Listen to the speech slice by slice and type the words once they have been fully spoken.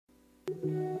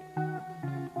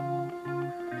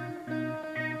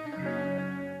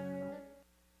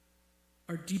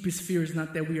deepest fear is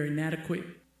not that we are inadequate.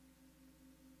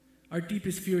 Our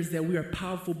deepest fear is that we are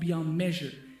powerful beyond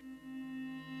measure.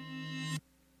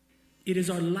 It is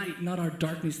our light, not our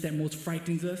darkness, that most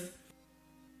frightens us.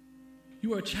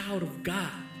 You are a child of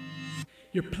God.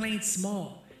 You're playing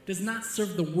small, does not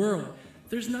serve the world.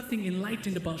 There's nothing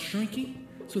enlightened about shrinking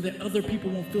so that other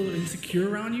people won't feel insecure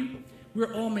around you.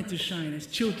 We're all meant to shine as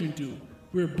children do.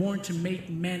 We're born to make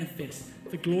manifest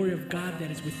the glory of God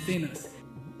that is within us.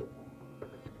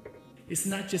 It's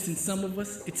not just in some of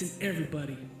us, it's in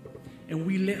everybody. And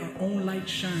we let our own light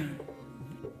shine.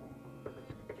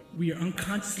 We are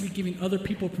unconsciously giving other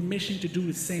people permission to do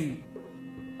the same.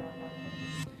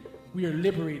 We are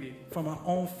liberated from our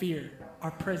own fear.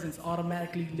 Our presence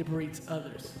automatically liberates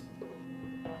others.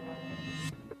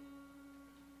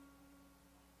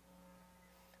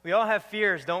 We all have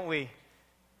fears, don't we?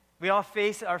 We all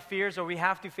face our fears, or we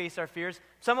have to face our fears.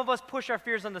 Some of us push our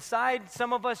fears on the side.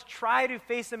 Some of us try to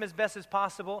face them as best as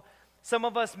possible. Some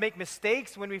of us make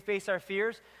mistakes when we face our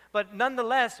fears. But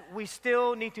nonetheless, we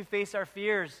still need to face our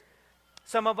fears.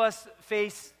 Some of us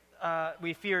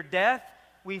we fear death.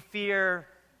 We fear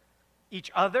each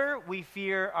other. We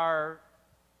fear our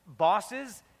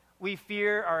bosses. We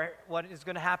fear what is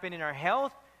going to happen in our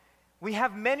health. We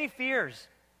have many fears.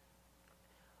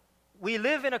 We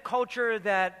live in a culture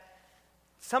that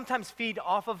sometimes feed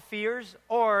off of fears,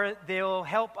 or they'll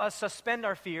help us suspend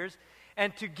our fears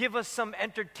and to give us some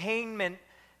entertainment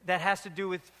that has to do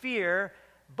with fear,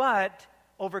 but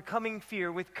overcoming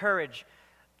fear with courage.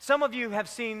 Some of you have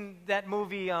seen that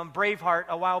movie Braveheart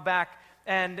a while back,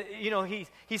 and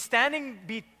he's standing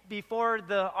before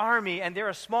the army, and they're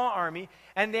a small army,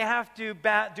 and they have to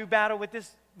do battle with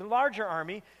the larger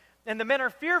army, and the men are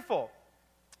fearful.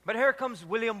 But here comes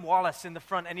William Wallace in the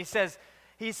front, and he says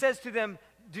to them,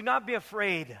 "Do not be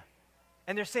afraid."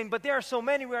 And they're saying, "But there are so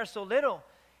many, we are so little."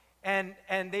 And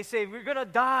they say, "We're going to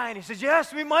die." And he says,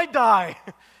 "Yes, we might die."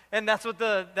 And that's what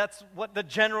the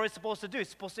general is supposed to do. He's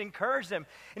supposed to encourage them.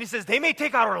 And he says, "They may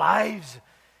take our lives,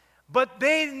 but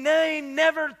they may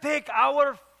never take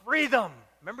our freedom."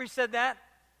 Remember he said that?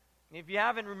 If you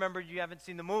haven't remembered, you haven't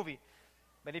seen the movie.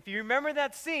 But if you remember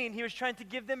that scene, he was trying to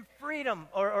give them freedom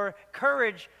or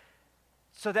courage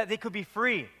so that they could be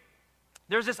free.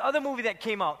 There's this other movie that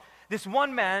came out. This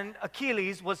one man,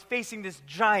 Achilles, was facing this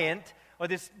giant, or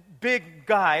this big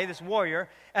guy, this warrior,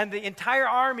 and the entire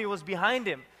army was behind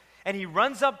him. And he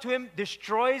runs up to him,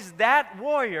 destroys that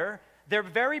warrior, their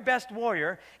very best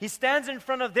warrior. He stands in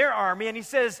front of their army and he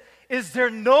says, "Is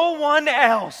there no one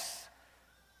else?"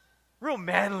 Real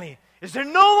manly. "Is there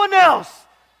no one else?"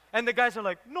 And the guys are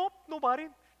like, "Nope, nobody.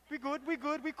 We good,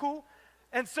 we cool."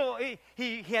 And so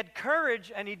he had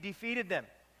courage and he defeated them.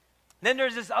 Then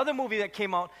there's this other movie that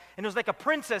came out, and it was like a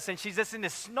princess, and she's just in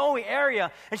this snowy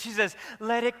area, and she says,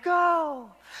 "Let it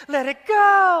go, let it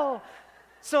go."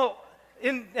 So,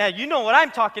 you know what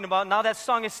I'm talking about. Now that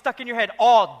song is stuck in your head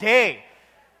all day.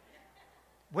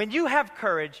 When you have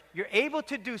courage, you're able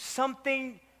to do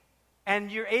something,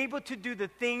 and you're able to do the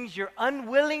things you're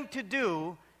unwilling to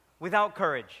do without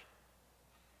courage.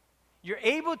 You're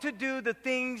able to do the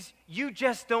things you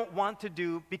just don't want to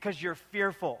do because you're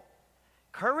fearful.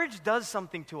 Courage does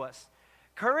something to us.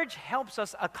 Courage helps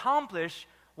us accomplish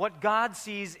what God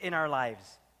sees in our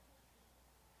lives.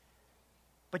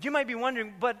 But you might be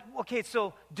wondering,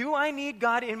 so do I need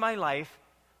God in my life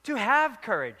to have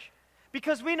courage?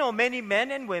 Because we know many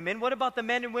men and women. What about the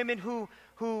men and women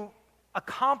who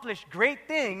accomplish great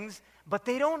things, but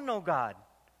they don't know God?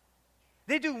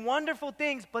 They do wonderful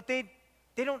things, but they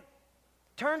don't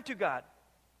turn to God.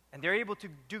 And they're able to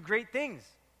do great things.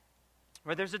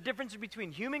 Where there's a difference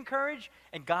between human courage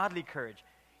and godly courage.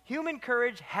 Human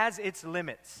courage has its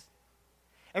limits.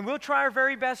 And we'll try our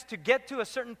very best to get to a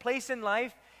certain place in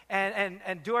life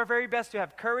and do our very best to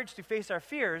have courage to face our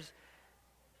fears.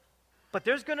 But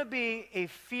there's going to be a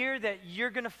fear that you're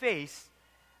going to face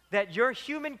that your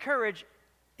human courage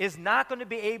is not going to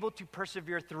be able to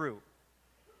persevere through.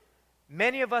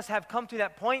 Many of us have come to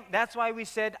that point. That's why we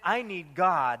said, "I need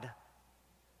God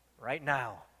right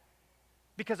now."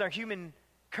 Because our human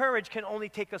courage can only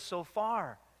take us so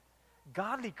far.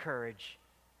 Godly courage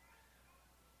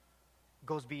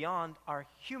goes beyond our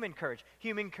human courage.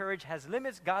 Human courage has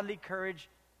limits. Godly courage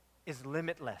is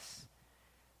limitless.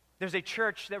 There's a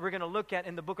church that we're going to look at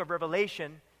in the book of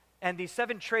Revelation, and these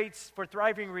 7 traits for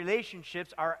thriving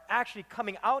relationships are actually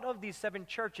coming out of these 7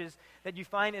 churches that you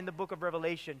find in the book of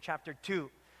Revelation, chapter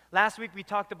 2. Last week we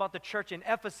talked about the church in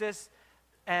Ephesus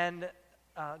and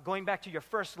going back to your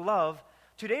first love.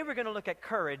 Today we're going to look at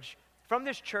courage from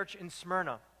this church in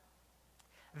Smyrna.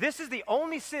 This is the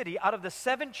only city out of the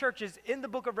 7 churches in the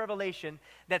book of Revelation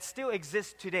that still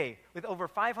exists today, with over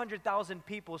 500,000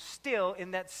 people still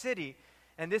in that city.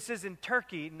 And this is in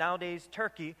Turkey, nowadays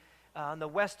Turkey, on the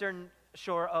western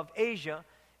shore of Asia.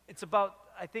 It's about,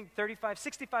 I think,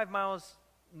 65 miles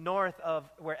north of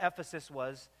where Ephesus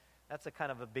was. That's a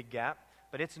kind of a big gap,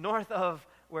 but it's north of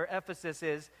where Ephesus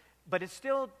is, but it's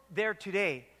still there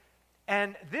today.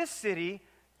 And this city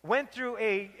went through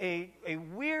a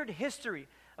weird history.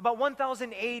 About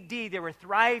 1000 AD, they were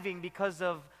thriving because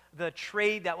of the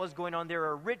trade that was going on. They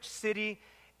were a rich city,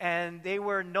 and they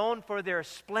were known for their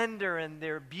splendor and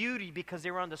their beauty because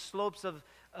they were on the slopes of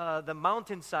the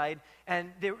mountainside,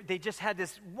 and they just had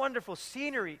this wonderful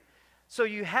scenery. So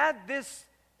you had this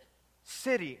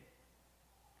city.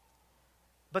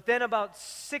 But then about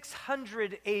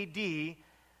 600 AD, the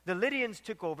Lydians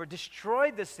took over,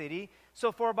 destroyed the city.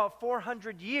 So for about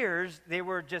 400 years, they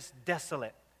were just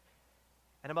desolate.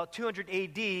 And about 200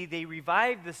 AD, they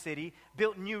revived the city,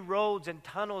 built new roads and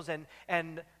tunnels,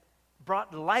 and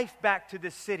brought life back to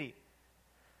this city.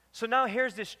 So now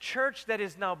here's this church that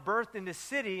is now birthed in this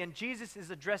city, and Jesus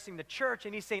is addressing the church,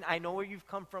 and he's saying, I know where you've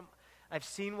come from. I've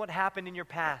seen what happened in your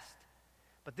past.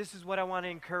 But this is what I want to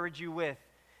encourage you with.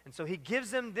 And so he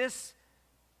gives them this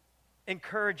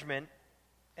encouragement.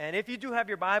 And if you do have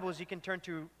your Bibles, you can turn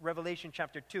to Revelation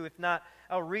chapter 2. If not,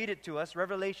 I'll read it to us.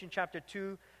 Revelation chapter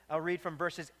 2, I'll read from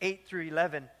verses 8 through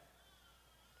 11.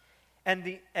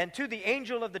 And to the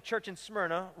angel of the church in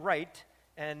Smyrna write,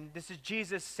 and this is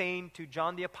Jesus saying to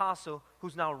John the Apostle,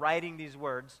 who's now writing these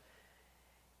words,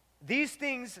 These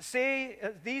things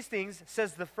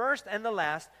says the first and the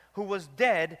last, who was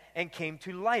dead and came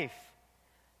to life.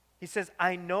 He says,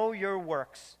 I know your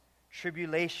works,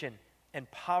 tribulation, and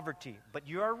poverty, but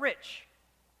you are rich.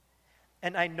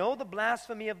 And I know the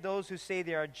blasphemy of those who say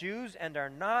they are Jews and are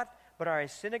not, but are a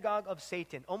synagogue of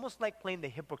Satan. Almost like playing the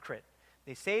hypocrite.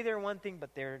 They say they're one thing,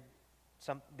 but they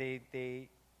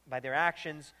by their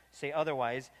actions say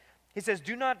otherwise. He says,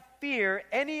 do not fear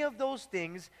any of those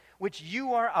things which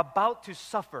you are about to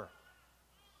suffer.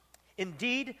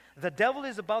 Indeed, the devil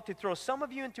is about to throw some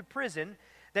of you into prison,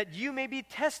 that you may be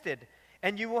tested,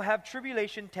 and you will have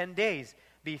tribulation 10 days.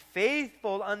 Be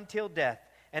faithful until death,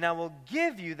 and I will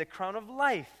give you the crown of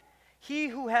life. He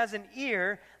who has an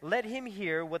ear, let him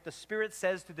hear what the Spirit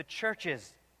says to the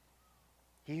churches.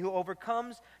 He who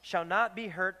overcomes shall not be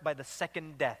hurt by the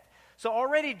second death. So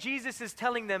already Jesus is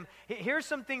telling them, here's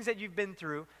some things that you've been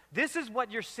through. This is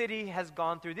what your city has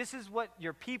gone through. This is what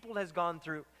your people has gone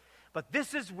through. But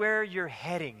this is where you're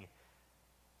heading.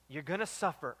 You're going to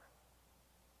suffer.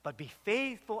 But be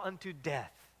faithful unto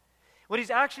death. What he's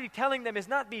actually telling them is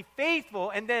not be faithful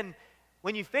and then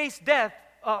when you face death,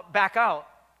 back out.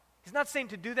 He's not saying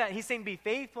to do that. He's saying be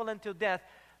faithful until death,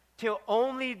 till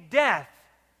only death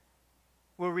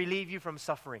will relieve you from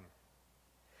suffering.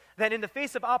 That in the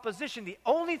face of opposition, the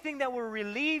only thing that will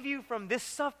relieve you from this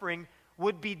suffering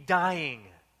would be dying.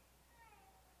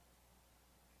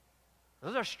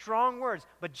 Those are strong words,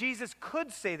 but Jesus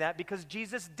could say that because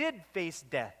Jesus did face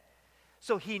death.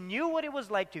 So he knew what it was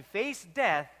like to face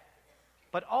death,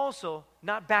 but also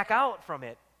not back out from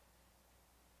it.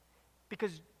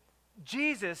 Because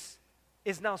Jesus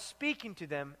is now speaking to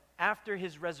them after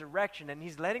his resurrection, and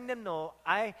he's letting them know,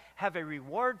 I have a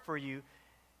reward for you,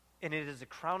 and it is a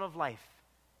crown of life.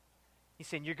 He's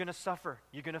saying, you're going to suffer.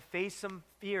 You're going to face some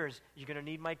fears. You're going to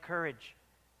need my courage.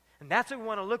 And that's what we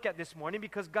want to look at this morning,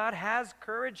 because God has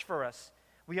courage for us.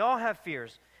 We all have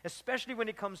fears, especially when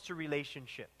it comes to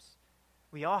relationships.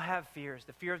 We all have fears,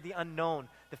 the fear of the unknown,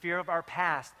 the fear of our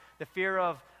past, the fear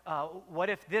of what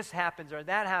if this happens or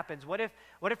that happens? What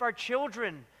if our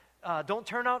children don't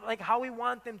turn out like how we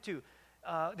want them to?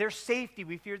 Their safety,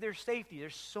 we fear their safety.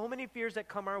 There's so many fears that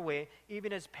come our way,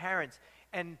 even as parents.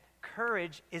 And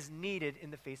courage is needed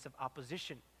in the face of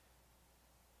opposition.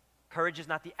 Courage is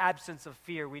not the absence of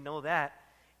fear, we know that.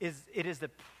 It is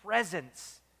the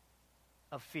presence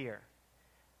of fear.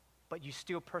 But you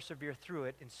still persevere through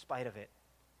it in spite of it.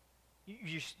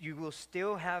 You will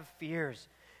still have fears.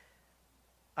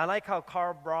 I like how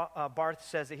Karl Barth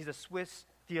says it. He's a Swiss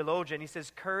theologian. He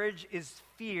says, courage is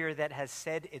fear that has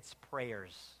said its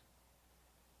prayers.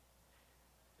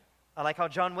 I like how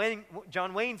John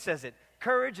Wayne says it.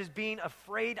 Courage is being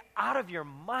afraid out of your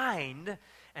mind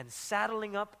and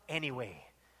saddling up anyway.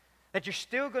 That you're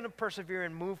still going to persevere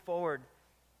and move forward.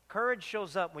 Courage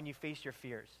shows up when you face your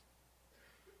fears.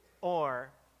 Or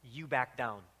you back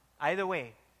down. Either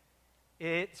way,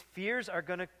 fears are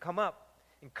going to come up.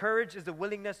 And courage is the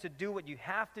willingness to do what you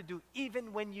have to do,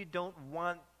 even when you don't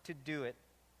want to do it.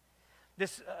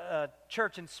 This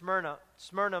church in Smyrna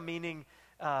meaning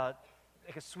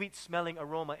like a sweet-smelling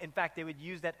aroma. In fact, they would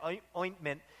use that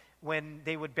ointment when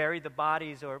they would bury the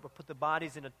bodies or put the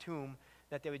bodies in a tomb,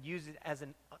 that they would use it as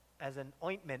an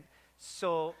ointment.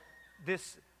 So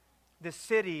this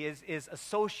city is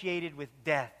associated with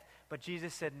death. But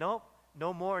Jesus said, nope,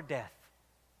 no more death.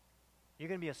 You're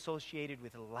going to be associated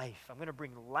with life. I'm going to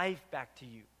bring life back to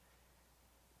you.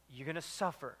 You're going to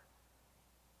suffer,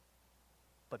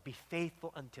 but be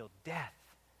faithful until death.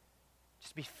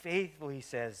 Just be faithful, he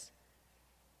says.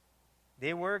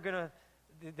 They were going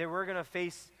to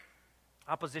face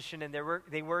opposition, and they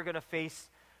were going to face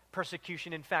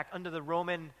persecution. In fact, under the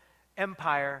Roman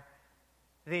Empire,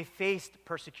 they faced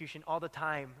persecution all the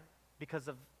time because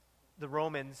of the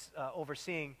Romans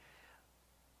overseeing.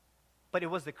 But it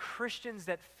was the Christians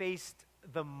that faced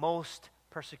the most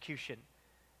persecution.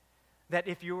 That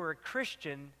if you were a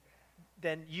Christian,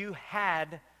 then you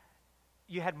had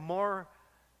more,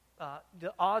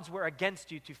 the odds were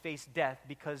against you to face death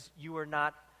because you were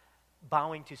not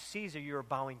bowing to Caesar, you were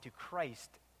bowing to Christ.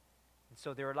 And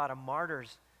so there were a lot of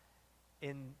martyrs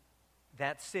in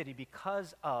that city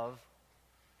because of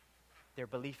their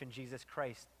belief in Jesus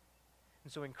Christ.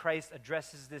 And so when Christ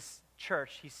addresses this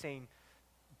church, he's saying,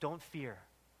 don't fear.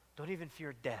 Don't even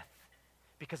fear death,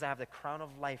 because I have the crown of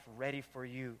life ready for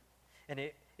you. And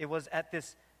it was at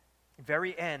this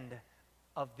very end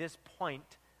of this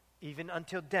point, even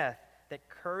until death, that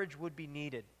courage would be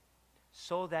needed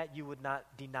so that you would not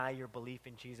deny your belief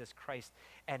in Jesus Christ.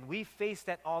 And we face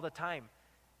that all the time.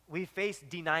 We face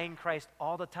denying Christ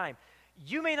all the time.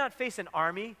 You may not face an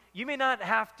army. You may not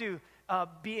have to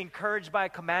be encouraged by a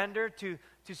commander to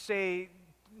say,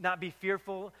 not be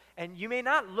fearful. And you may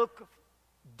not look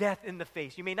death in the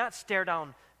face. You may not stare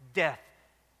down death.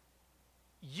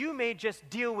 You may just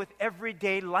deal with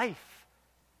everyday life.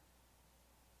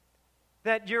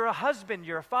 That you're a husband,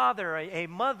 you're a father, a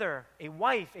mother, a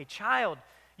wife, a child.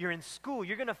 You're in school.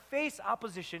 You're going to face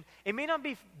opposition. It may not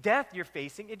be death you're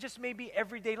facing. It just may be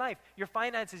everyday life. Your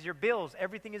finances, your bills,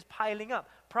 everything is piling up.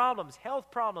 Problems,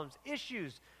 health problems,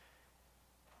 issues,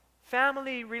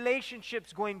 family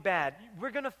relationships going bad. We're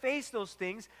going to face those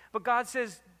things, but God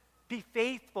says, be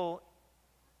faithful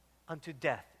unto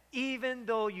death. Even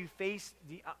though you face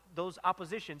those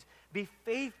oppositions, be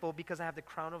faithful because I have the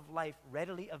crown of life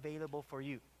readily available for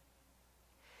you.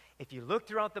 If you look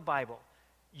throughout the Bible,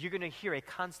 you're going to hear a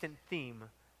constant theme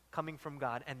coming from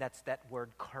God, and that's that word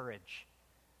courage.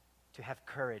 To have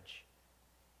courage.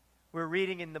 We're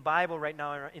reading in the Bible right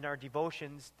now in our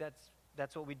devotions.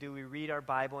 That's what we do. We read our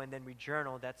Bible and then we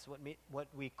journal. That's what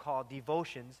we call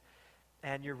devotions.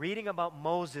 And you're reading about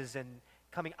Moses and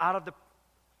coming out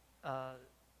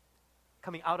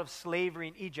of slavery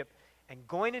in Egypt and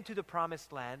going into the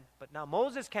promised land. But now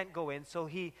Moses can't go in, so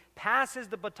he passes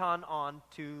the baton on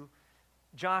to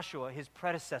Joshua, his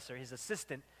predecessor, his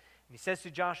assistant. And he says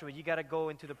to Joshua, you got to go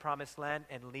into the promised land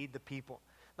and lead the people.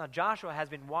 Now Joshua has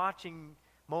been watching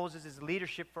Moses'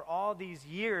 leadership for all these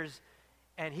years,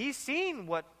 and he's seen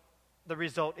what the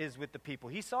result is with the people.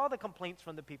 He saw the complaints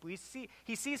from the people.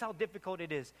 He sees how difficult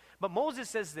it is. But Moses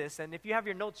says this, and if you have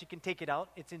your notes, you can take it out.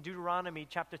 It's in Deuteronomy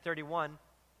chapter 31,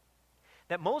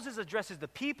 that Moses addresses the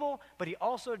people, but he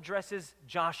also addresses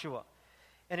Joshua.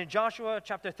 And in Joshua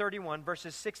chapter 31,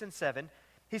 verses 6 and 7,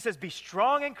 he says, be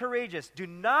strong and courageous. Do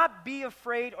not be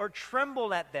afraid or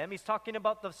tremble at them. He's talking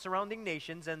about the surrounding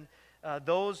nations and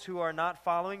those who are not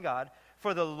following God.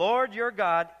 For the Lord your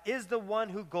God is the one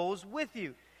who goes with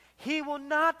you. He will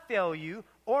not fail you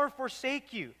or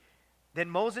forsake you. Then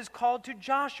Moses called to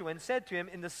Joshua and said to him,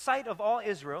 in the sight of all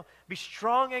Israel, be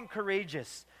strong and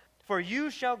courageous, for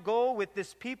you shall go with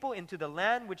this people into the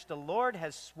land which the Lord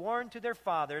has sworn to their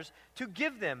fathers to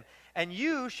give them, and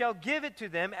you shall give it to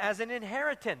them as an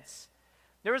inheritance.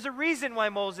 There was a reason why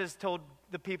Moses told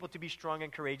the people to be strong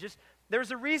and courageous.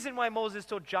 There's a reason why Moses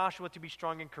told Joshua to be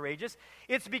strong and courageous.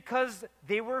 It's because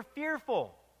they were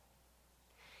fearful.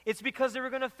 It's because they were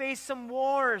going to face some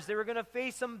wars. They were going to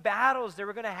face some battles. They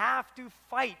were going to have to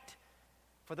fight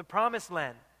for the promised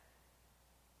land.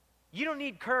 You don't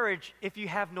need courage if you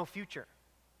have no future.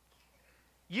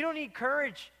 You don't need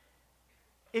courage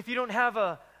if you don't have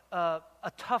a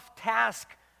tough task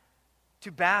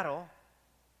to battle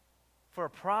for a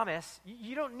promise.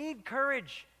 You don't need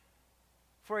courage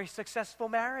for a successful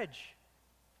marriage.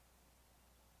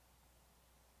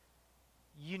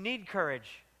 You need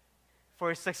courage for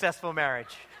a successful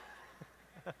marriage.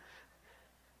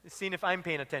 Seeing if I'm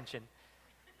paying attention.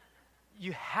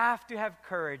 You have to have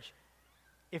courage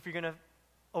if you're going to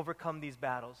overcome these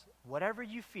battles. Whatever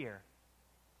you fear,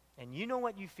 and you know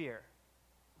what you fear,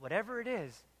 whatever it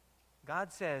is,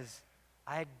 God says,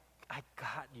 I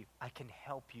got you. I can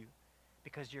help you.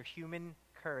 because your human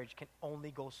courage can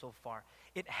only go so far.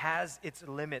 It has its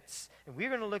limits. And we're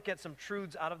going to look at some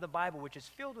truths out of the Bible, which is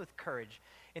filled with courage,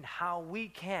 in how we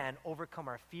can overcome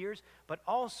our fears, but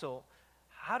also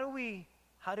how do we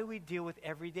deal with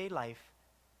everyday life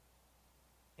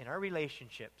in our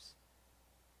relationships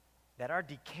that are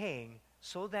decaying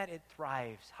so that it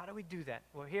thrives. How do we do that?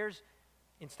 Well,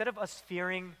 instead of us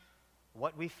fearing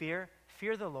what we fear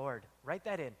the Lord. Write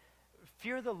that in.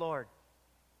 Fear the Lord.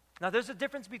 Now, there's a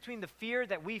difference between the fear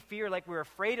that we fear, like we're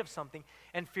afraid of something,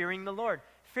 and fearing the Lord.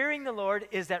 Fearing the Lord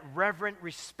is that reverent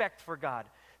respect for God,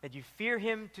 that you fear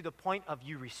Him to the point of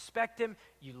you respect Him,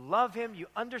 you love Him, you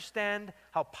understand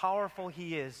how powerful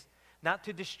He is. Not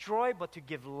to destroy, but to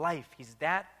give life. He's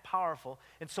that powerful.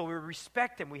 And so we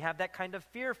respect Him. We have that kind of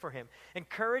fear for Him. And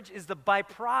courage is the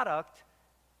byproduct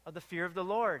of the fear of the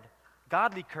Lord.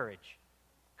 Godly courage.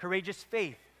 Courageous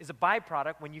faith is a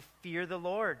byproduct when you fear the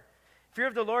Lord. Fear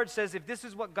of the Lord says, if this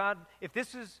is what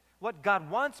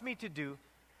God wants me to do,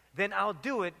 then I'll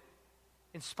do it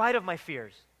in spite of my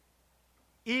fears.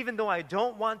 Even though I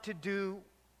don't want to do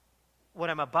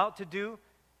what I'm about to do,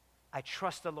 I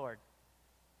trust the Lord.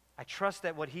 I trust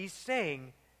that what He's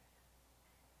saying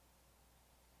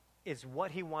is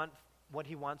what He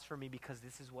wants for me, because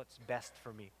this is what's best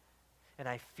for me. And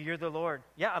I fear the Lord.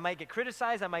 Yeah, I might get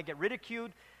criticized. I might get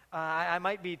ridiculed. I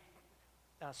might be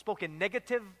spoken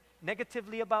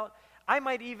negatively about. I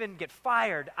might even get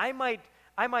fired. I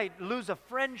might lose a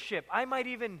friendship. I might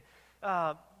even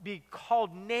be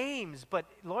called names. But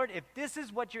Lord, if this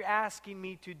is what you're asking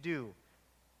me to do,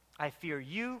 I fear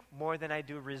you more than I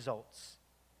do results.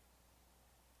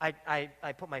 I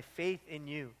put my faith in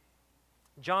you.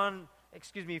 1 John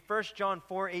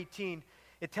 4:18,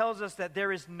 it tells us that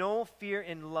there is no fear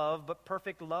in love, but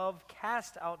perfect love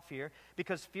casts out fear,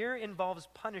 because fear involves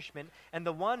punishment, and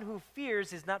the one who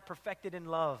fears is not perfected in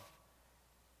love.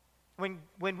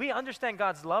 When we understand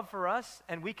God's love for us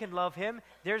and we can love Him,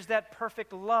 there's that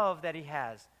perfect love that He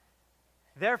has.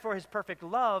 Therefore, His perfect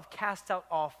love casts out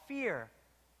all fear.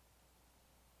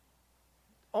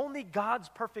 Only God's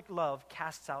perfect love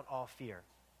casts out all fear.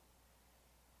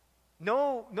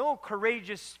 No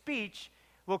courageous speech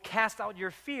will cast out your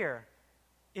fear.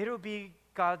 It'll be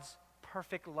God's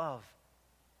perfect love.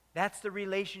 That's the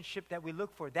relationship that we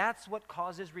look for. That's what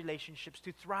causes relationships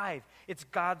to thrive. It's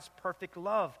God's perfect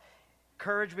love.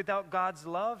 Courage without God's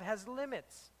love has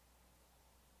limits.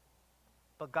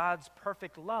 But God's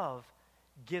perfect love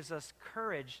gives us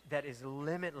courage that is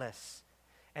limitless.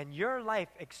 And your life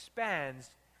expands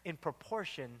in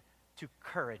proportion to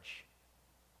courage.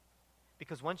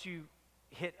 Because once you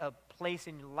hit a place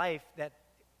in your life that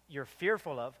you're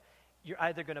fearful of, you're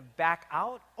either going to back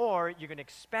out or you're going to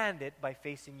expand it by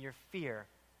facing your fear.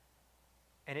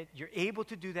 And you're able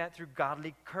to do that through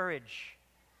godly courage.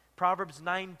 Proverbs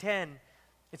 9:10,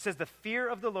 it says, "The fear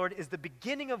of the Lord is the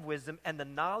beginning of wisdom, and the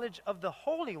knowledge of the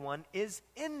Holy One is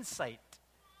insight."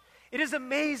 It is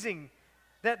amazing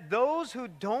that those who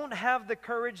don't have the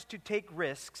courage to take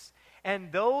risks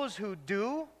and those who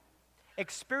do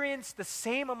experience the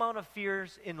same amount of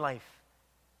fears in life.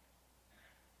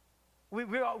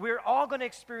 We're all going to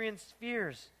experience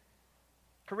fears.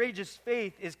 Courageous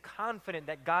faith is confident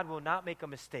that God will not make a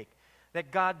mistake,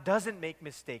 that God doesn't make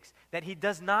mistakes, that He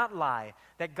does not lie,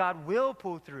 that God will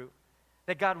pull through,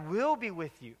 that God will be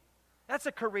with you. That's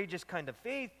a courageous kind of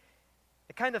faith.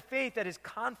 The kind of faith that is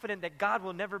confident that God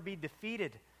will never be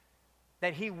defeated,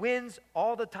 that He wins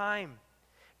all the time.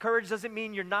 Courage doesn't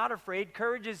mean you're not afraid.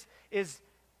 Courage is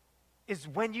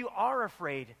when you are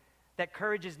afraid that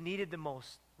courage is needed the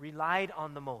most, relied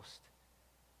on the most.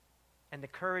 And the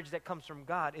courage that comes from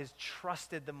God is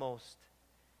trusted the most.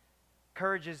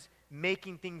 Courage is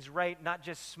making things right, not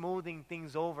just smoothing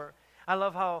things over. I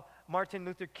love how Martin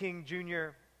Luther King Jr.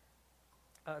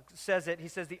 Says it. He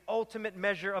says, "The ultimate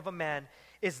measure of a man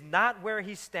is not where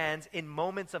he stands in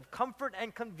moments of comfort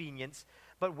and convenience,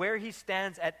 but where he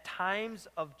stands at times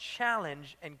of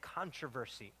challenge and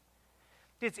controversy."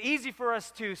 It's easy for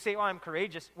us to say, "Oh, I'm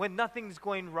courageous," when nothing's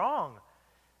going wrong.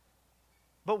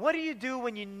 But what do you do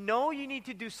when you know you need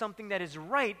to do something that is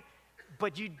right,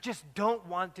 but you just don't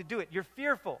want to do it? You're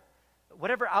fearful,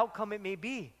 whatever outcome it may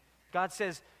be. God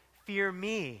says, "Fear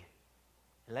me.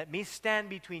 Let me stand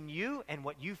between you and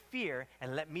what you fear,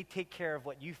 and let me take care of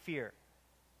what you fear.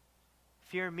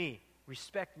 Fear me.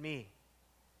 Respect me."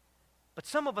 But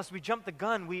some of us, we jump the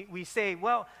gun. We say,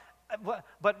 "Well,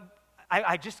 but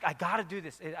I got to do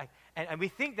this." And we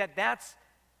think that that's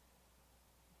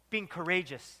being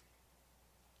courageous.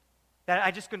 That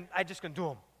I just gonna do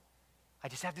them. I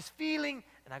just have this feeling,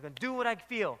 and I'm going to do what I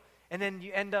feel. and then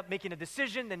you end up making a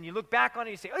decision, then you look back on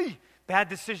it, and you say, "Ay, bad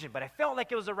decision, but I felt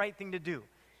like it was the right thing to do."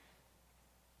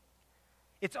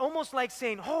 It's almost like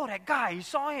saying, "Oh, that guy, you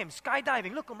saw him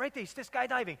skydiving. Look, him right there, he's still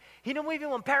skydiving. He don't even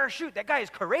want parachute. That guy is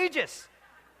courageous."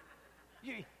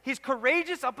 He's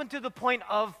courageous up until the point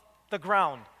of the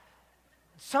ground.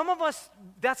 Some of us,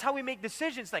 that's how we make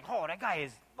decisions. Like, "Oh, that guy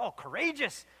is,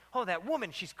 courageous. Oh, that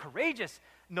woman, she's courageous."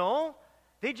 No,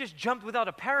 they just jumped without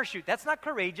a parachute. That's not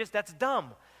courageous, that's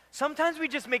dumb. Sometimes we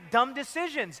just make dumb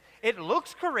decisions. It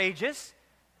looks courageous,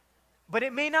 but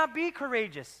it may not be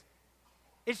courageous.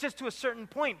 It's just to a certain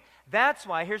point. That's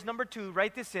why, here's number 2,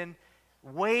 write this in,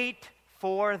 wait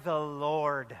for the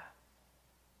Lord.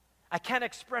 I can't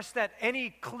express that any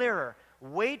clearer.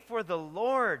 Wait for the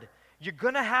Lord. You're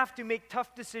going to have to make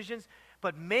tough decisions,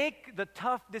 but make the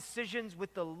tough decisions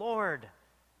with the Lord.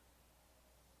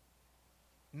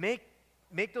 Make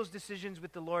those decisions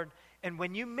with the Lord. And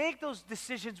when you make those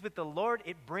decisions with the Lord,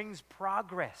 it brings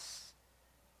progress.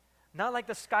 Not like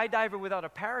the skydiver without a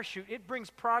parachute. It brings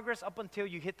progress up until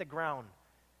you hit the ground.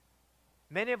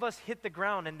 Many of us hit the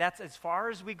ground, and that's as far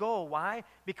as we go. Why?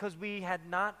 Because we had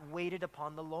not waited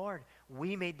upon the Lord.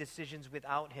 We made decisions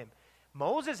without Him.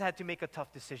 Moses had to make a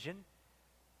tough decision.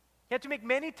 He had to make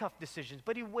many tough decisions,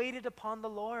 but he waited upon the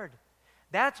Lord.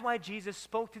 That's why Jesus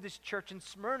spoke to this church in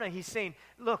Smyrna. He's saying,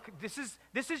 "Look, this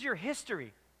is your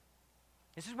history.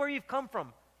 This is where you've come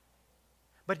from.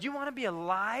 But you want to be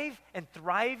alive and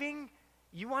thriving?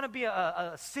 You want to be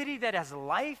a city that has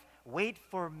life? Wait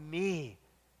for me.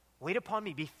 Wait upon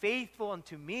me. Be faithful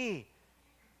unto me,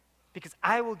 because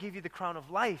I will give you the crown of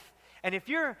life." And if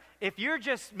you're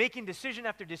just making decision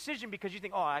after decision because you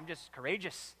think, "Oh, I'm just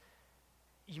courageous,"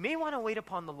 you may want to wait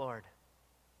upon the Lord,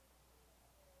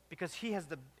 because He has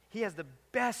the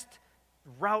best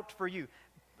route for you.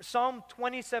 Psalm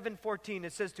 27:14,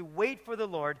 it says to wait for the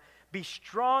Lord, be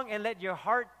strong and let your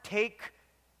heart take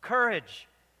courage.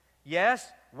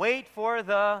 Yes, wait for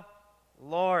the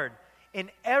Lord. In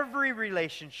every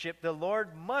relationship, the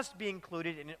Lord must be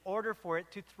included in order for it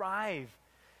to thrive.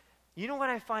 You know what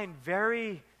I find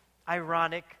very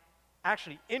ironic,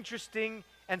 actually interesting,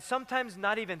 and sometimes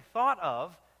not even thought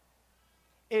of,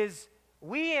 is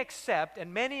we accept,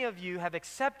 and many of you have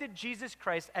accepted Jesus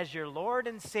Christ as your Lord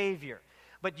and Savior,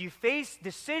 but you face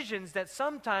decisions that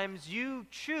sometimes you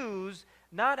choose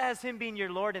not as Him being your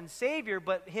Lord and Savior,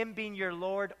 but Him being your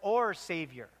Lord or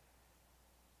Savior.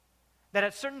 That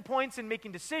at certain points in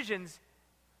making decisions,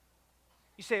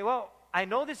 you say, "Well, I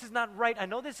know this is not right. I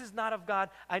know this is not of God.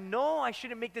 I know I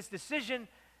shouldn't make this decision,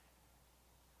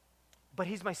 but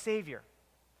He's my Savior.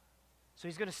 So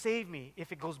He's going to save me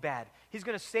if it goes bad. He's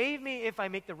going to save me if I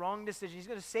make the wrong decision. He's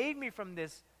going to save me from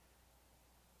this.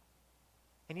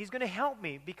 And He's going to help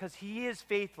me because He is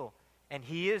faithful, and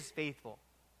He is faithful."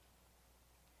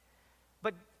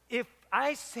 But if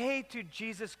I say to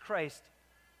Jesus Christ,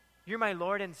 "You're my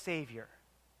Lord and Savior,"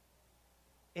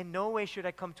 in no way should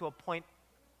I come to a point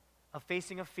of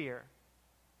facing a fear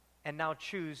and now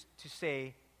choose to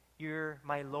say, "You're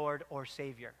my Lord or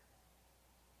Savior."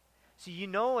 So you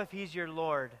know if He's your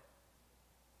Lord,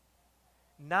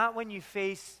 not when you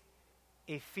face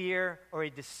a fear or a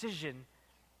decision,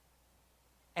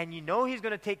 and you know He's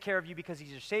going to take care of you because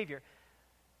He's your Savior.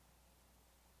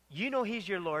 You know He's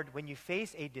your Lord when you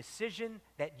face a decision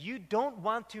that you don't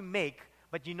want to make,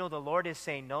 but you know the Lord is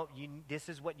saying, "No, this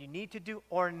is what you need to do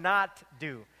or not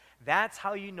do." That's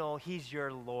how you know He's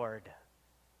your Lord.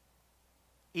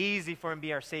 Easy for Him to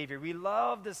be our Savior. We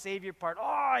love the Savior part. "Oh,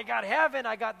 I got heaven.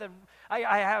 I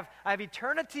have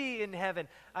eternity in heaven.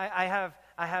 I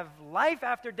have life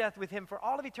after death with Him for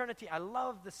all of eternity." I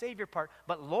love the Savior part.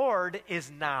 But Lord is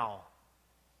now.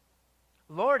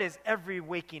 Lord is every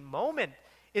waking moment.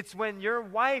 It's when your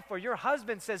wife or your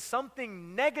husband says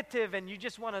something negative and you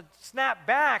just want to snap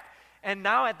back. And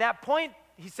now at that point,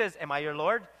 He says, "Am I your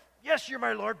Lord?" "Yes, you're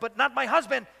my Lord, but not my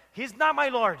husband. He's not my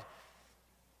Lord."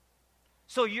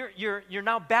 So you're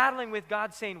now battling with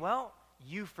God saying, "Well,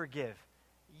 you forgive.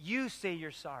 You say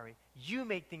you're sorry. You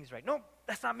make things right." "No,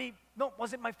 that's not me. No, it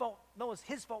wasn't my fault. No, it was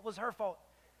his fault, it was her fault."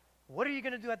 What are you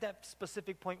going to do at that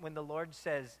specific point when the Lord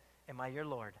says, "Am I your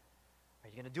Lord?" Are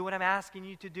you going to do what I'm asking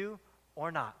you to do or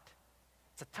not?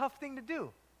 It's a tough thing to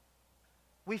do.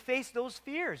 We face those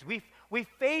fears. We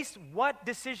face what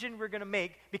decision we're going to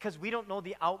make because we don't know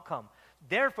the outcome.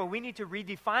 Therefore, we need to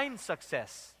redefine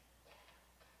success.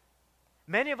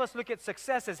 Many of us look at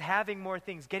success as having more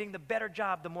things, getting the better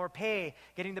job, the more pay,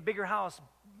 getting the bigger house,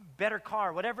 better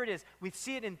car, whatever it is. We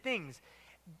see it in things.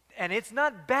 And it's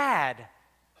not bad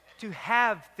to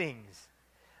have things.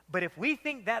 But if we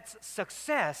think that's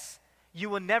success, you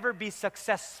will never be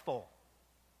successful.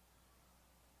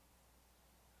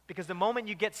 Because the moment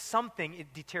you get something,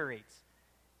 it deteriorates.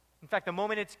 In fact, the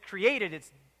moment it's created, it's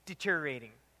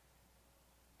deteriorating.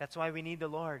 That's why we need the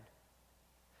Lord.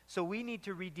 So we need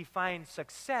to redefine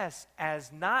success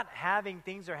as not having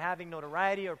things or having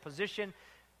notoriety or position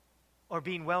or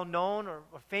being well known or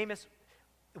famous.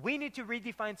 We need to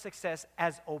redefine success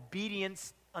as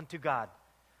obedience unto God.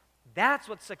 That's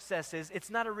what success is. It's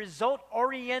not a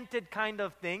result-oriented kind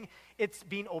of thing. It's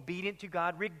being obedient to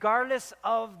God regardless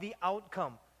of the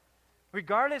outcome.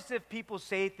 Regardless if people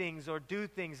say things or do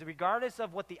things, regardless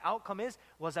of what the outcome is,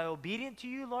 was I obedient to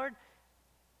you, Lord?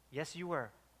 Yes, you were.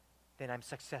 Then I'm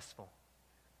successful.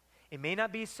 It may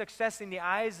not be success in the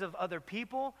eyes of other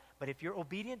people, but if you're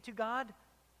obedient to God,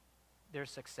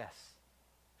 there's success.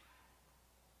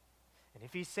 And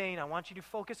if he's saying, I want you to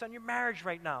focus on your marriage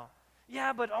right now.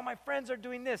 Yeah, but all my friends are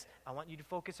doing this. I want you to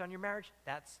focus on your marriage.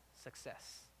 That's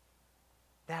success.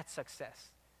 That's success.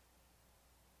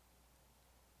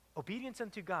 Obedience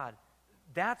unto God,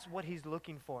 that's what he's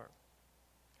looking for.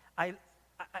 I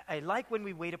like when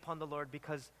we wait upon the Lord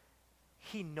because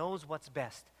he knows what's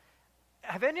best.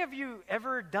 Have any of you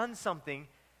ever done something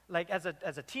like as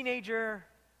a teenager,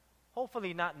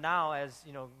 hopefully not now as,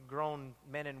 grown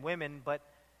men and women, but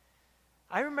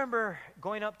I remember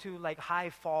going up to like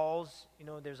high falls,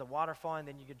 there's a waterfall and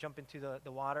then you could jump into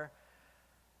the water.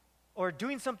 Or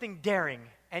doing something daring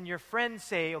and your friends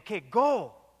say, okay,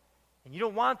 go. And you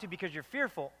don't want to because you're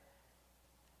fearful.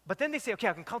 But then they say, okay,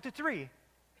 I can count to 3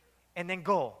 and then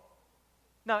go.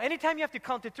 Now, anytime you have to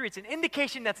count to 3, it's an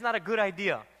indication that's not a good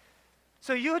idea.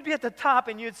 So you would be at the top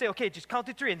and you would say, okay, just count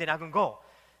to 3 and then I can go.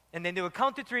 And then they would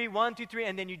count to 3, 1, 2, 3,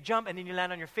 and then you jump and then you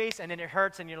land on your face and then it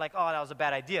hurts and you're like, oh, that was a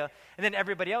bad idea. And then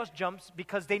everybody else jumps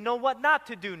because they know what not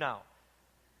to do now.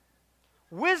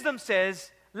 Wisdom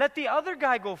says, let the other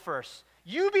guy go first.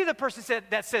 You be the person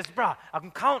that says, brah, I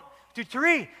can count to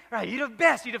 3. Right, you're the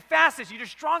best, you're the fastest, you're the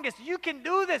strongest. You can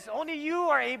do this. Only you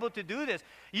are able to do this.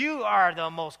 You are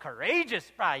the most courageous.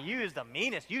 Brah, you is the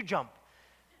meanest. You jump.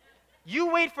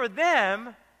 You wait for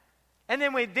them, and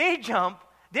then when they jump,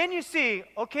 then you see,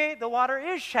 okay, the water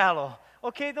is shallow.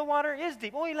 Okay, the water is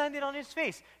deep. Oh, he landed on his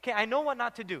face. Okay, I know what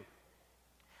not to do.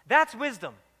 That's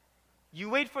wisdom. You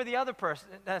wait for the other person.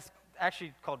 That's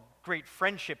actually called great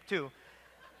friendship too.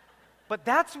 But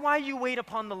that's why you wait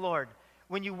upon the Lord.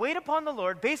 When you wait upon the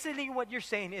Lord, basically what you're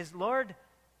saying is, Lord,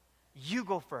 you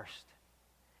go first.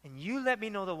 And you let me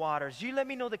know the waters. You let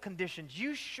me know the conditions.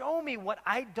 You show me what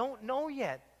I don't know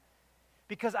yet.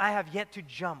 Because I have yet to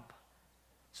jump.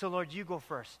 So, Lord, you go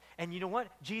first. And you know what?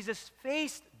 Jesus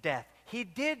faced death. He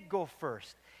did go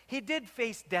first. He did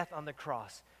face death on the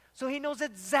cross. So he knows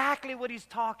exactly what he's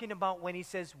talking about when he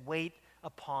says, wait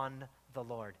upon the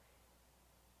Lord.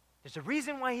 There's a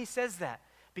reason why he says that.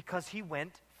 Because he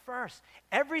went first.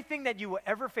 Everything that you will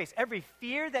ever face, every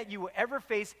fear that you will ever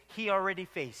face, he already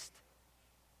faced.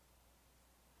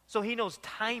 So he knows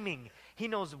timing. He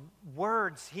knows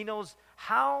words. He knows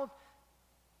how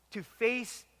to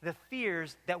face the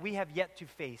fears that we have yet to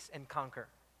face and conquer.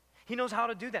 He knows how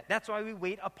to do that. That's why we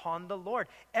wait upon the Lord.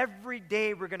 Every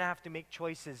day we're going to have to make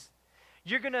choices.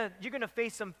 You're going to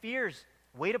face some fears.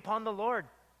 Wait upon the Lord.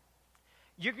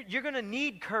 You're going to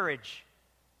need courage.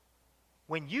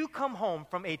 When you come home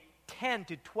from a 10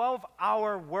 to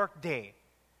 12-hour work day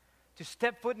to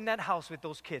step foot in that house with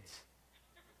those kids,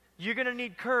 you're going to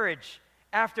need courage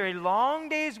after a long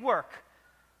day's work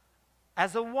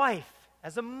as a wife,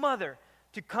 as a mother,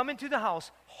 to come into the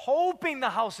house hoping the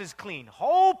house is clean,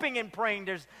 hoping and praying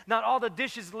there's not all the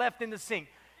dishes left in the sink.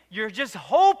 You're just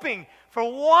hoping for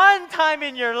one time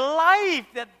in your life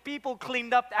that people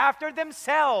cleaned up after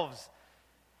themselves.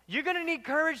 You're going to need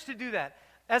courage to do that.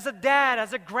 As a dad,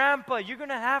 as a grandpa, you're going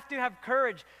to have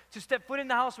courage to step foot in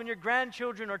the house when your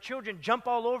grandchildren or children jump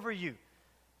all over you.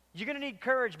 You're going to need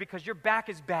courage because your back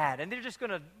is bad and they're just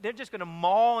going to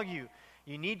maul you.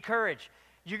 You need courage.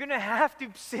 You're going to have to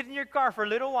sit in your car for a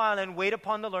little while and wait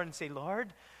upon the Lord and say,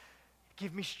 Lord,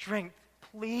 give me strength,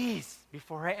 please,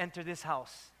 before I enter this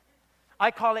house. I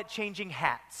call it changing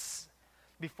hats.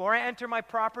 Before I enter my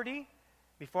property,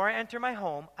 before I enter my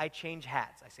home, I change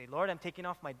hats. I say, Lord, I'm taking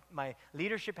off my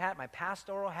leadership hat, my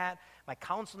pastoral hat, my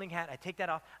counseling hat. I take that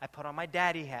off. I put on my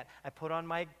daddy hat. I put on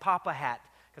my papa hat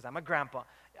because I'm a grandpa.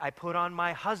 I put on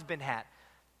my husband hat.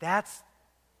 That's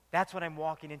what I'm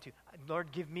walking into.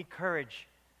 Lord, give me courage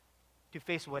to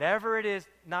face whatever it is,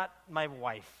 not my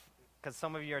wife. Because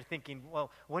some of you are thinking, well,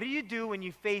 what do you do when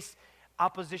you face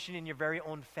opposition in your very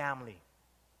own family?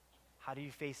 How do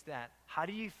you face that? How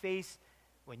do you face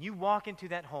when you walk into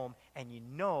that home and you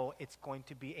know it's going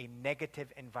to be a negative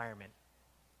environment?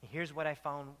 And here's what I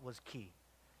found was key.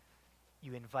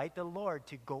 you invite the Lord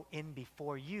to go in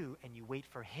before you, and you wait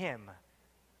for Him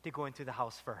to go into the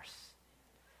house first.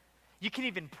 You can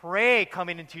even pray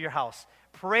coming into your house.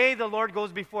 Pray the Lord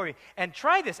goes before you. And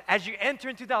try this as you enter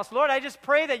into the house. Lord, I just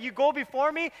pray that you go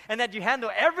before me and that you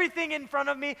handle everything in front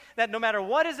of me, that no matter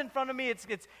what is in front of me,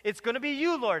 it's going to be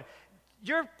you, Lord.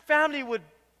 Your family would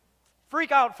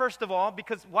freak out, first of all,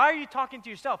 because why are you talking to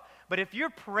yourself? But if you're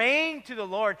praying to the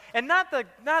Lord, and not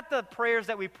the prayers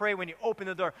that we pray when you open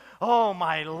the door, oh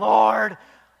my Lord,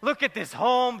 look at this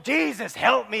home, Jesus,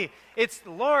 help me. It's,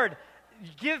 Lord,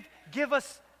 give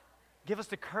us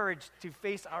the courage to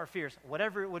face our fears,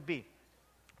 whatever it would be.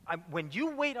 When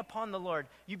you wait upon the Lord,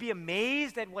 you'd be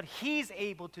amazed at what He's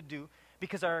able to do,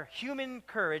 because our human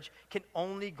courage can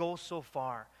only go so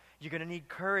far. You're going to need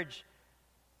courage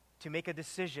to make a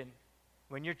decision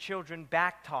when your children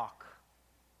backtalk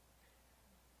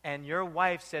and your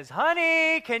wife says,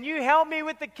 honey, can you help me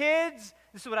with the kids?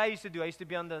 This is what I used to do. I used to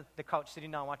be on the couch sitting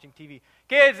down watching TV.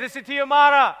 Kids, listen to your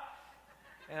mother.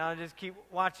 And I'll just keep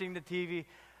watching the TV.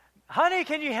 Honey,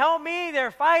 can you help me?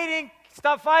 They're fighting.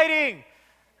 Stop fighting.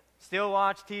 Still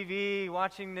watch TV,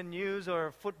 watching the news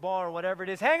or football or whatever it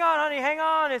is. Hang on, honey, hang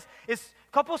on. It's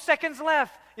a couple seconds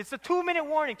left. It's a 2-minute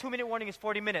warning. 2-minute warning is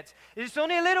 40 minutes. It's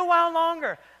only a little while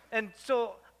longer. And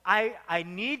so I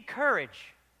need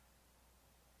courage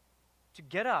to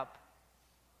get up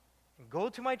and go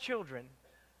to my children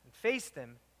and face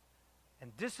them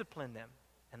and discipline them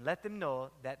and let them know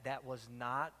that that was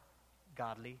not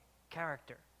godly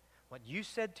character. What you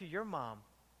said to your mom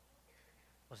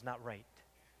was not right.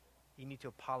 You need to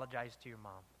apologize to your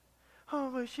mom.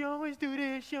 Oh, but she always do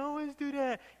this, she always do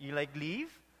that. You like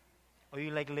leave? Or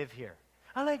you like live here?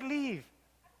 I like leave.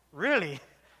 Really?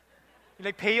 You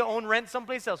like pay your own rent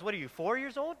someplace else? What are you, 4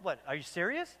 years old? What, are you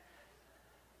serious?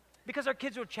 Because our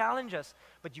kids will challenge us.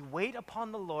 But you wait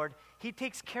upon the Lord. He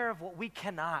takes care of what we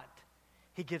cannot.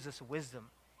 He gives us wisdom.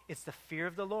 It's the fear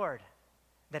of the Lord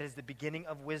that is the beginning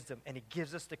of wisdom. And He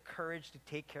gives us the courage to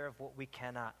take care of what we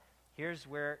cannot. Here's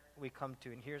where we come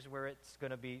to, and here's where it's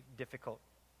going to be difficult.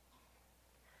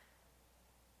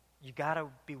 You got to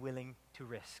be willing to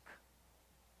risk.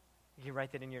 You can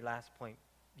write that in your last point.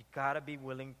 You got to be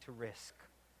willing to risk.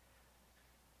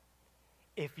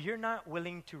 If you're not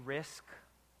willing to risk,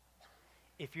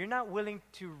 if you're not willing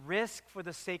to risk for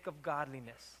the sake of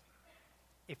godliness,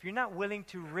 if you're not willing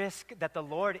to risk that the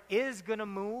Lord is going to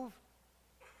move,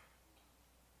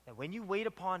 that when you wait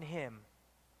upon Him,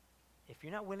 if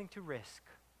you're not willing to risk,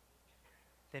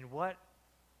 then what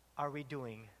are we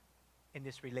doing in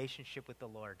this relationship with the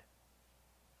Lord?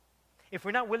 If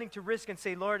we're not willing to risk and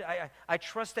say, Lord, I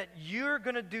trust that you're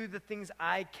going to do the things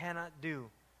I cannot do.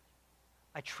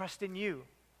 I trust in you.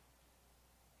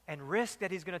 And risk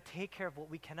that He's going to take care of what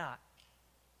we cannot.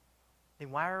 Then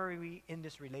why are we in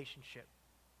this relationship?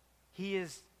 He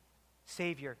is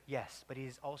Savior, yes, but He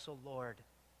is also Lord.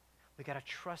 We got to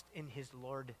trust in His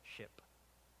Lordship.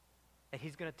 That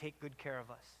He's going to take good care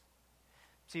of us.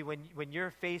 See, when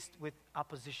you're faced with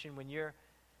opposition, when you're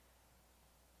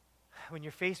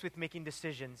faced with making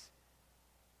decisions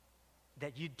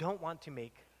that you don't want to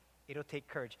make, it'll take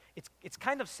courage. It's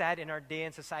kind of sad in our day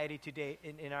and society today,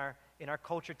 in our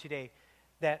culture today,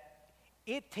 that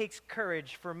it takes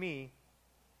courage for me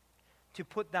to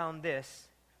put down this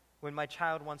when my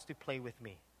child wants to play with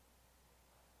me.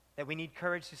 That we need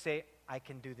courage to say, I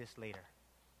can do this later.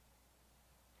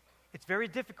 It's very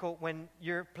difficult when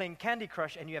you're playing Candy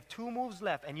Crush and you have 2 moves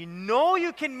left and you know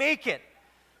you can make it.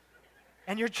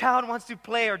 And your child wants to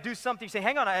play or do something. You say,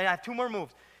 hang on, I have 2 more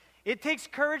moves. It takes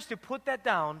courage to put that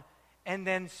down and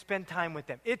then spend time with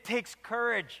them. It takes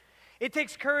courage. It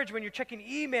takes courage when you're checking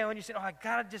email and you say, oh, I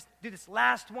got to just do this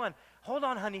last one. Hold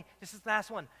on, honey, this is the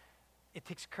last one. It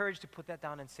takes courage to put that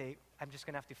down and say, I'm just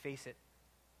going to have to face it.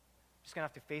 I'm just going to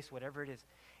have to face whatever it is.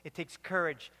 It takes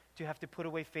courage to have to put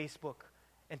away Facebook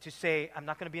and to say, I'm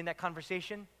not going to be in that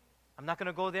conversation. I'm not going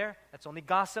to go there. That's only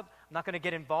gossip. I'm not going to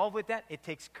get involved with that. It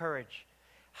takes courage.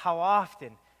 How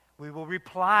often we will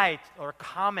reply or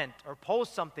comment or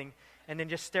post something and then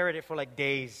just stare at it for like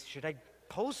days. Should I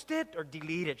post it or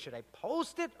delete it? Should I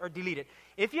post it or delete it?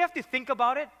 If you have to think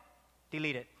about it,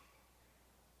 delete it.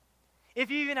 If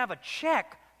you even have a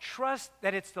check, trust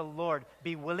that it's the Lord.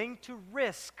 Be willing to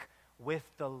risk with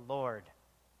the Lord.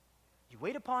 You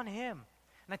wait upon Him.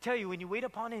 And I tell you, when you wait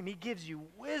upon Him, He gives you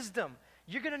wisdom.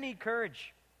 You're going to need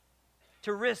courage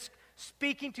to risk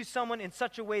speaking to someone in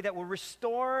such a way that will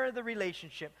restore the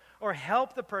relationship or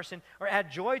help the person or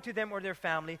add joy to them or their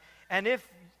family. And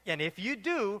if you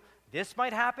do, this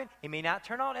might happen. It may not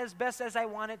turn out as best as I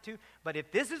want it to, but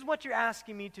if this is what you're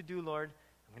asking me to do, Lord,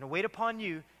 I'm going to wait upon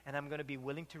you and I'm going to be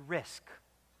willing to risk.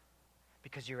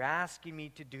 because you're asking me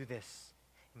to do this.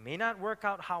 It may not work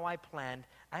out how I planned.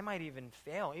 I might even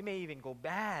fail. It may even go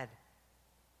bad.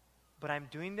 But I'm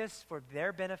doing this for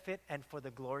their benefit and for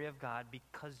the glory of God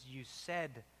because you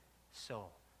said so.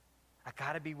 I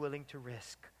got to be willing to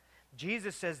risk.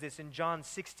 Jesus says this in John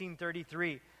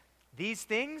 16:33. These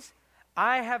things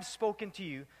I have spoken to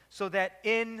you so that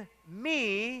in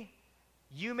me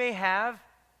you may have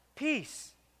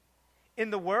peace. In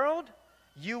the world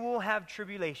you will have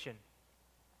tribulation.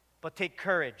 But take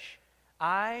courage.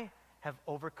 I have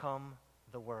overcome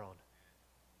the world.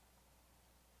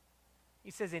 He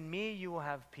says, in me you will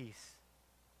have peace.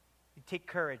 You take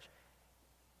courage.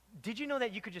 Did you know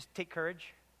that you could just take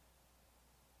courage?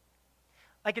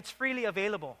 Like it's freely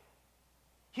available.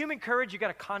 Human courage, you got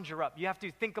to conjure up. You have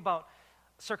to think about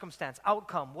circumstance,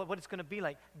 outcome, what it's going to be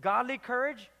like. Godly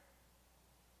courage,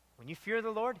 when you fear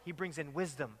the Lord, He brings in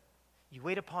wisdom. You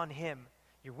wait upon Him.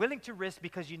 You're willing to risk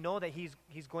because you know that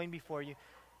He's going before you.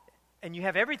 And you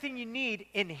have everything you need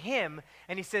in Him.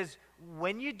 And He says,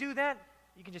 when you do that,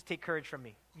 you can just take courage from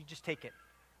me. You just take it.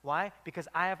 Why? Because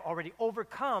I have already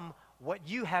overcome what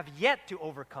you have yet to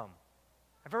overcome.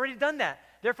 I've already done that.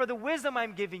 Therefore, the wisdom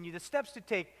I'm giving you, the steps to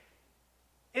take,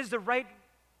 is the right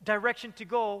direction to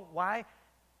go. Why?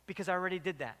 Because I already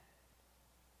did that.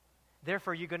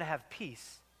 Therefore, you're going to have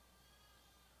peace.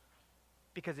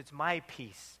 Because it's my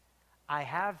peace. I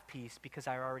have peace because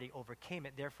I already overcame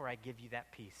it. Therefore, I give you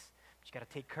that peace. But you got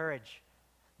to take courage.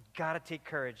 You got to take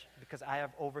courage because I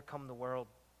have overcome the world.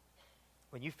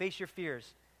 When you face your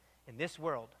fears in this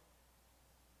world,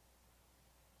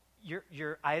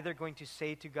 you're either going to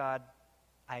say to God,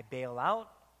 I bail out,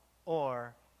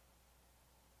 or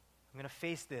I'm going to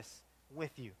face this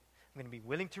with you. I'm going to be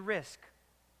willing to risk.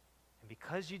 And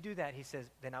because you do that, He says,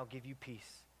 then I'll give you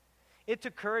peace. It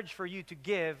took courage for you to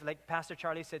give, like Pastor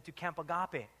Charlie said, to Camp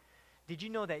Agape. Did you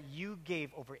know that you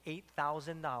gave over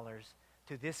 $8,000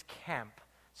 to this camp?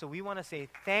 So we want to say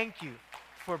thank you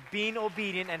for being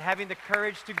obedient and having the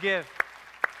courage to give.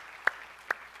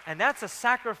 And that's a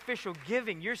sacrificial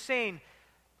giving. You're saying,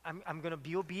 I'm going to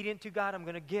be obedient to God, I'm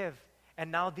going to give.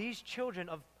 And now these children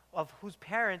of whose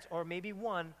parents, or maybe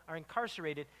one, are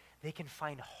incarcerated, they can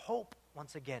find hope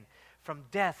once again. From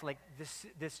death, like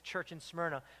this church in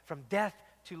Smyrna, from death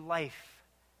to life.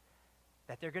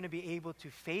 That they're going to be able to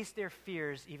face their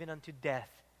fears even unto death.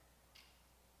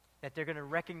 That they're going to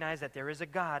recognize that there is a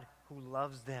God who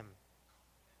loves them.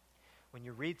 When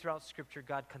you read throughout Scripture,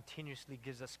 God continuously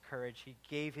gives us courage. He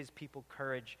gave His people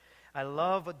courage. I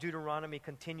love what Deuteronomy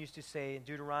continues to say. In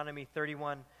Deuteronomy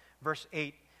 31, verse 8,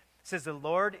 it says, the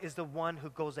Lord is the one who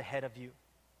goes ahead of you.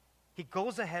 He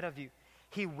goes ahead of you.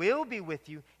 He will be with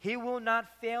you. He will not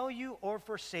fail you or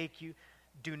forsake you.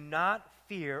 Do not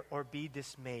fear or be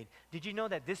dismayed. Did you know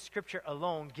that this Scripture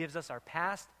alone gives us our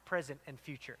past, present, and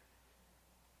future?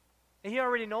 And He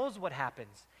already knows what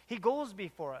happens. He goes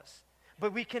before us.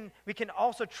 But we can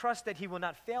also trust that He will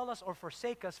not fail us or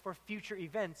forsake us for future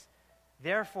events.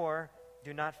 Therefore,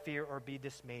 do not fear or be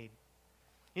dismayed.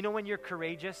 You know, when you're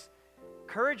courageous,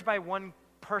 courage by one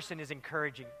person is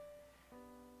encouraging.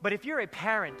 But if you're a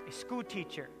parent, a school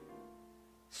teacher,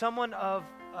 someone of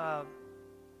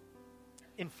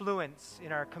influence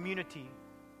in our community,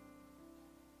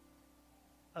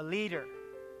 a leader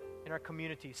in our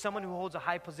community, someone who holds a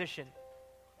high position,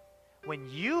 when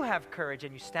you have courage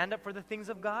and you stand up for the things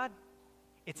of God,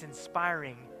 it's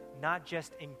inspiring, not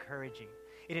just encouraging.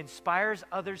 It inspires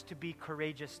others to be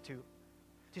courageous too,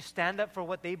 to stand up for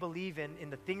what they believe in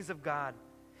the things of God.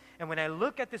 And when I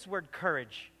look at this word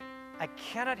courage, I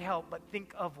cannot help but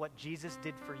think of what Jesus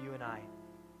did for you and I.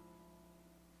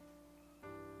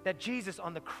 That Jesus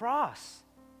on the cross,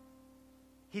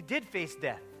 He did face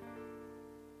death.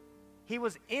 He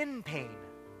was in pain.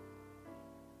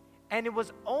 And it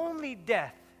was only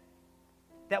death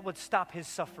that would stop His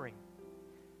suffering.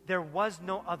 There was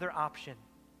no other option.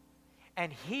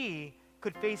 And He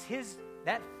could face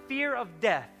that fear of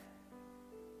death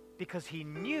because He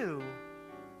knew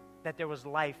that there was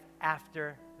life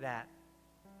after that.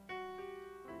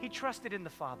 He trusted in the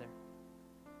Father.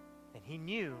 And He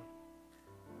knew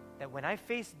that when I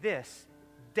face this,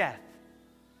 death,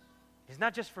 is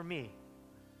not just for me,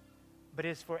 but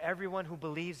is for everyone who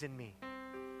believes in me.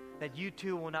 That you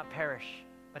too will not perish,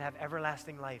 but have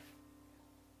everlasting life.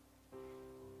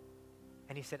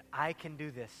 And He said, I can do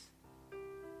this.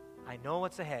 I know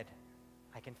what's ahead.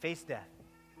 I can face death.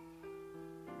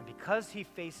 And because He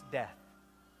faced death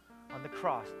on the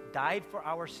cross, died for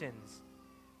our sins,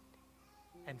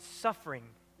 and suffering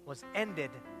was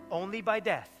ended only by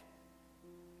death,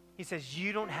 He says,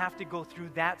 you don't have to go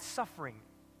through that suffering.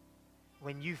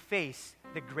 when you face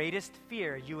the greatest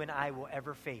fear you and I will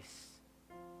ever face.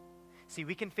 See,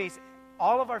 we can face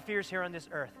all of our fears here on this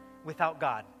earth without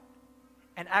God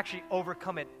and actually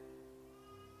overcome it.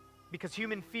 Because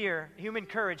human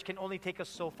courage can only take us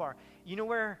so far. You know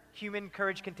where human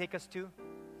courage can take us to?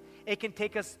 It can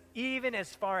take us even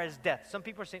as far as death. Some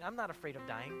people are saying, I'm not afraid of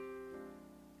dying.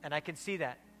 And I can see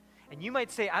that. And you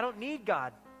might say, I don't need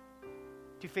God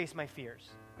to face my fears.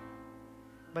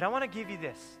 But I want to give you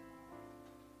this.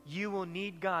 You will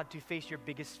need God to face your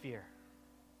biggest fear.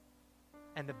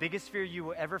 And the biggest fear you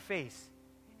will ever face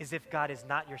is if God is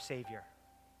not your Savior,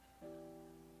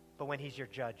 but when He's your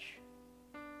judge.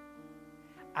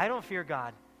 I don't fear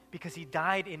God because He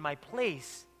died in my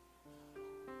place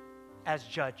as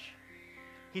judge.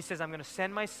 He says, I'm going to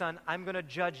send my Son. I'm going to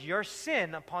judge your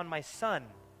sin upon my Son.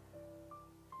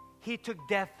 He took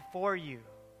death for you.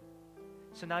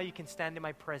 So now you can stand in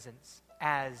my presence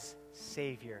as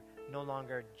Savior, no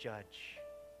longer judge.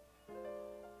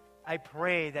 I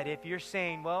pray that if you're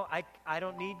saying, well, I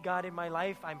don't need God in my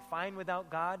life, I'm fine without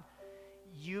God,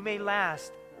 you may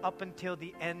last up until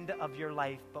the end of your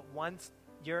life, but once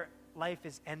your life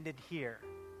is ended here,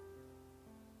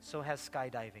 so has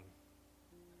skydiving.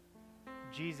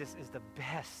 Jesus is the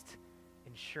best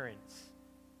insurance,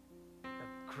 the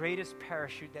greatest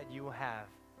parachute that you will have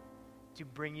to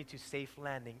bring you to safe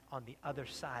landing on the other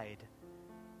side,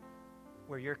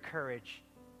 where your courage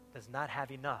does not have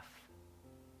enough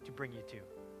to bring you to.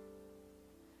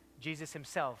 Jesus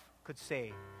Himself could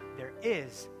say, there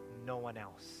is no one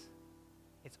else.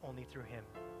 It's only through Him.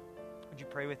 Would you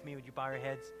pray with me? Would you bow your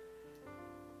heads?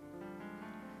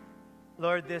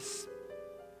 Lord, this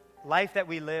life that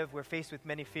we live, we're faced with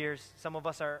many fears. Some of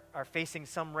us are facing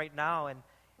some right now,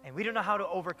 and we don't know how to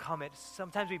overcome it.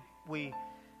 Sometimes we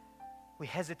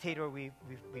hesitate or we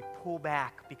pull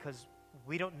back because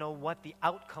we don't know what the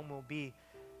outcome will be.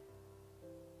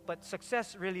 But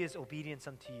success really is obedience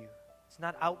unto you. It's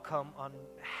not outcome on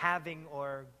having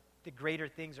or the greater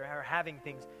things or having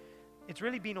things. It's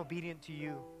really being obedient to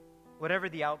you, whatever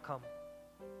the outcome.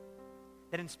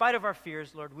 That in spite of our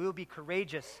fears, Lord, we will be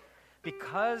courageous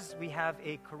because we have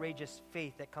a courageous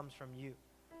faith that comes from you.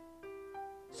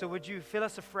 So would you fill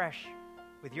us afresh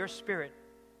with your Spirit?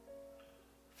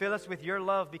 Fill us with your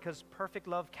love, because perfect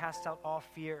love casts out all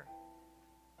fear.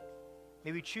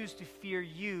 May we choose to fear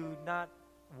you, not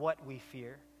what we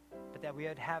fear, but that we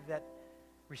would have that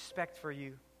respect for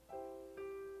you.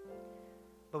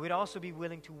 But we'd also be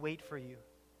willing to wait for you.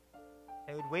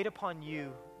 That we'd wait upon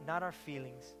you, not our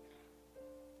feelings,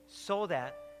 so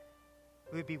that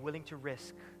we would be willing to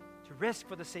risk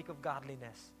for the sake of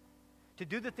godliness, to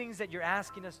do the things that you're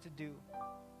asking us to do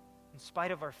in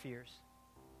spite of our fears.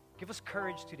 Give us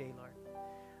courage today, Lord.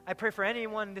 I pray for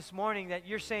anyone this morning that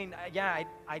you're saying,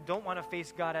 I don't want to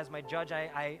face God as my judge.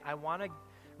 I want to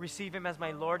receive Him as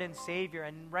my Lord and Savior.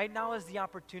 And right now is the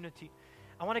opportunity.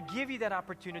 I want to give you that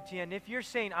opportunity. And if you're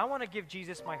saying, I want to give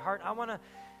Jesus my heart, I want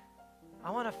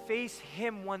to face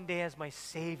Him one day as my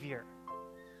Savior,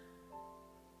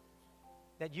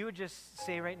 that you would just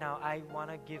say right now, I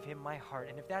want to give Him my heart.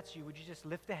 And if that's you, would you just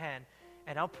lift a hand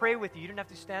and I'll pray with you. You don't have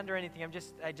to stand or anything.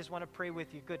 I just want to pray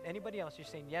with you. Good. Anybody else? You're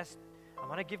saying, yes, I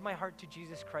want to give my heart to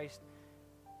Jesus Christ.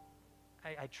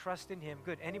 I trust in Him.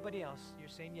 Good. Anybody else? You're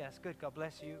saying yes. Good. God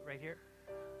bless you right here.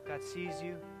 God sees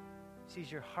you,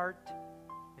 sees your heart,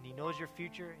 and He knows your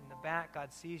future in the back.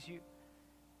 God sees you.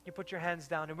 You put your hands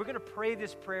down, and we're going to pray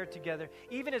this prayer together,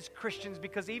 even as Christians,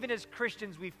 because even as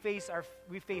Christians, we face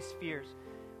fears.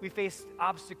 We face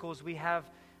obstacles. We have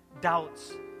doubts.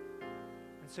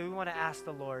 And so we want to ask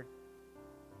the Lord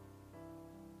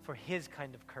for His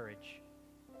kind of courage.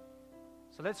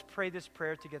 So let's pray this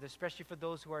prayer together, especially for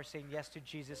those who are saying yes to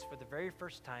Jesus for the very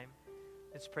first time.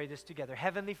 Let's pray this together.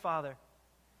 Heavenly Father,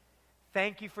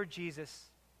 thank you for Jesus.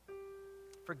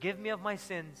 Forgive me of my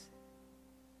sins.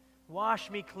 Wash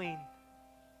me clean.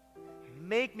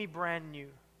 Make me brand new.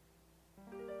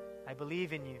 I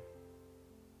believe in you,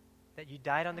 that you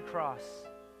died on the cross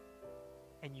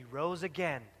and you rose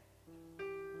again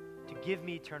to give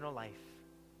me eternal life.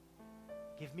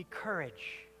 Give me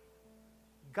courage,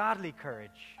 godly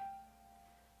courage.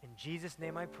 In Jesus'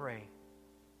 name I pray.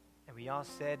 And we all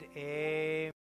said, amen.